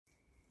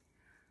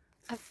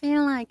I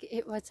feel like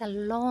it was a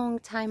long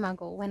time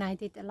ago when I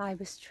did a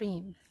live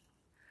stream.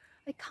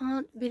 I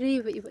can't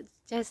believe it was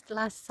just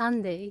last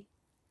Sunday.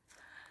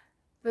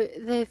 But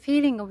the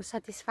feeling of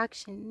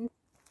satisfaction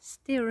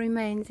still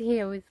remains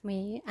here with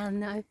me,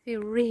 and I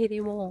feel really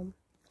warm.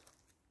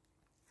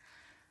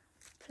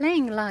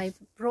 Playing live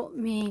brought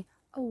me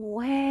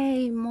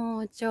way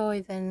more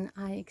joy than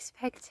I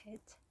expected.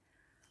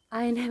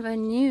 I never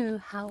knew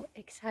how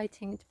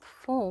exciting to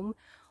perform,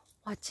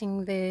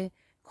 watching the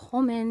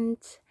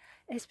comments,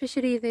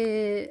 especially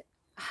the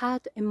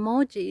heart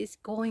emojis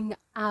going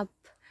up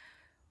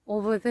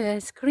over the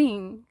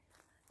screen.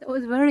 That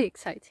was very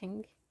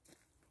exciting.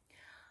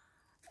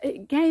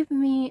 It gave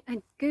me a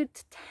good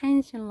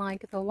tension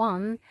like the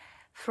one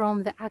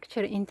from the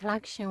actual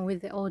interaction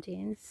with the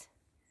audience.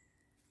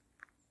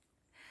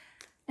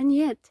 And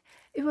yet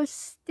it was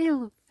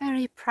still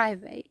very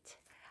private,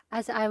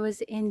 as I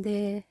was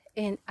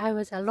I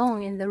was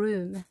alone in the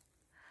room,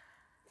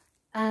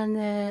 and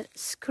the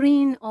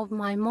screen of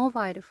my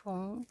mobile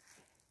phone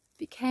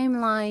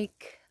became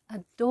like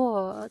a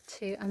door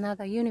to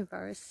another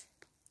universe.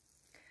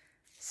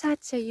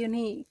 Such a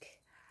unique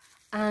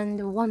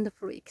and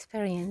wonderful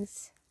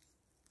experience.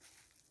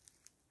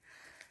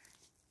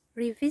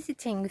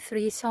 Revisiting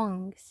 3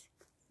 songs,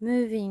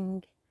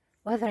 Moving,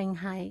 Wuthering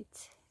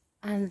Heights,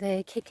 and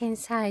The Kick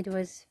Inside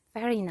was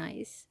very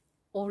nice,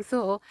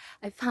 although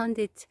I found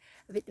it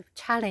a bit of a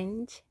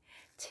challenge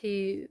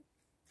to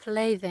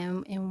play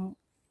them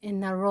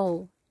in a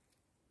row.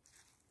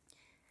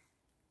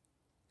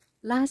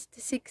 Last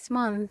 6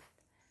 months,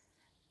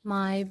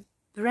 my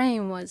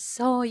brain was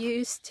so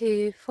used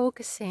to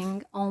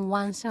focusing on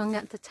one song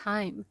at a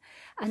time,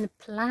 and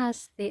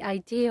plus the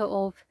idea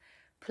of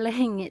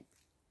playing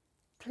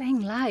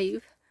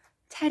live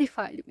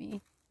terrified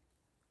me.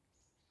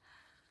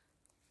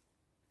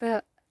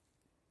 But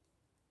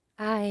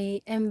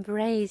I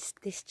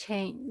embraced this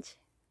change.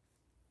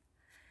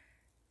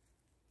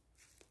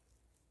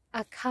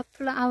 A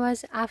couple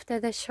hours after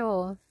the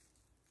show,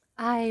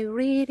 I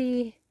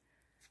really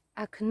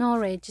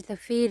acknowledged the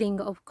feeling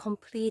of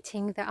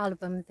completing the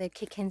album, The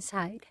Kick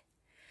Inside.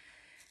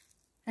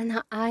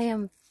 And I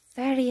am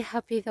very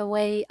happy the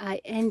way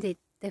I ended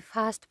the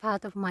first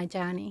part of my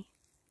journey.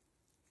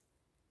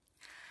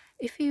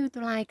 If you'd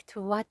like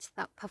to watch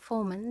that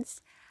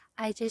performance,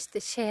 I just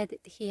shared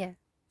it here.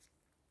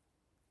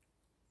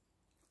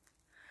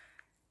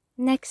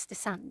 Next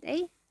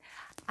Sunday,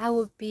 I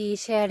will be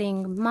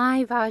sharing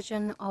my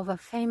version of a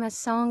famous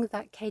song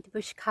that Kate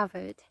Bush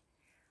covered.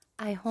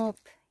 I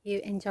hope you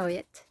enjoy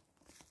it.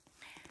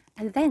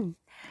 And then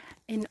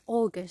in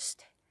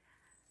August,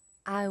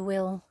 I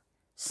will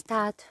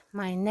start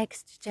my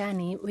next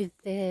journey with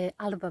the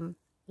album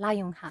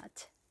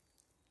Lionheart.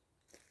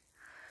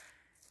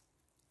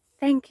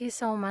 Thank you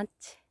so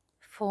much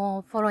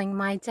for following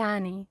my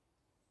journey.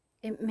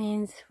 It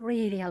means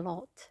really a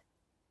lot.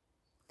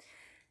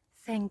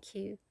 Thank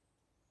you.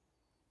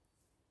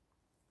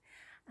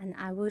 And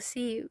I will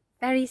see you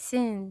very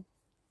soon.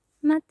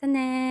 また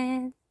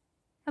ね.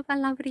 Have a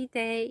lovely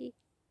day.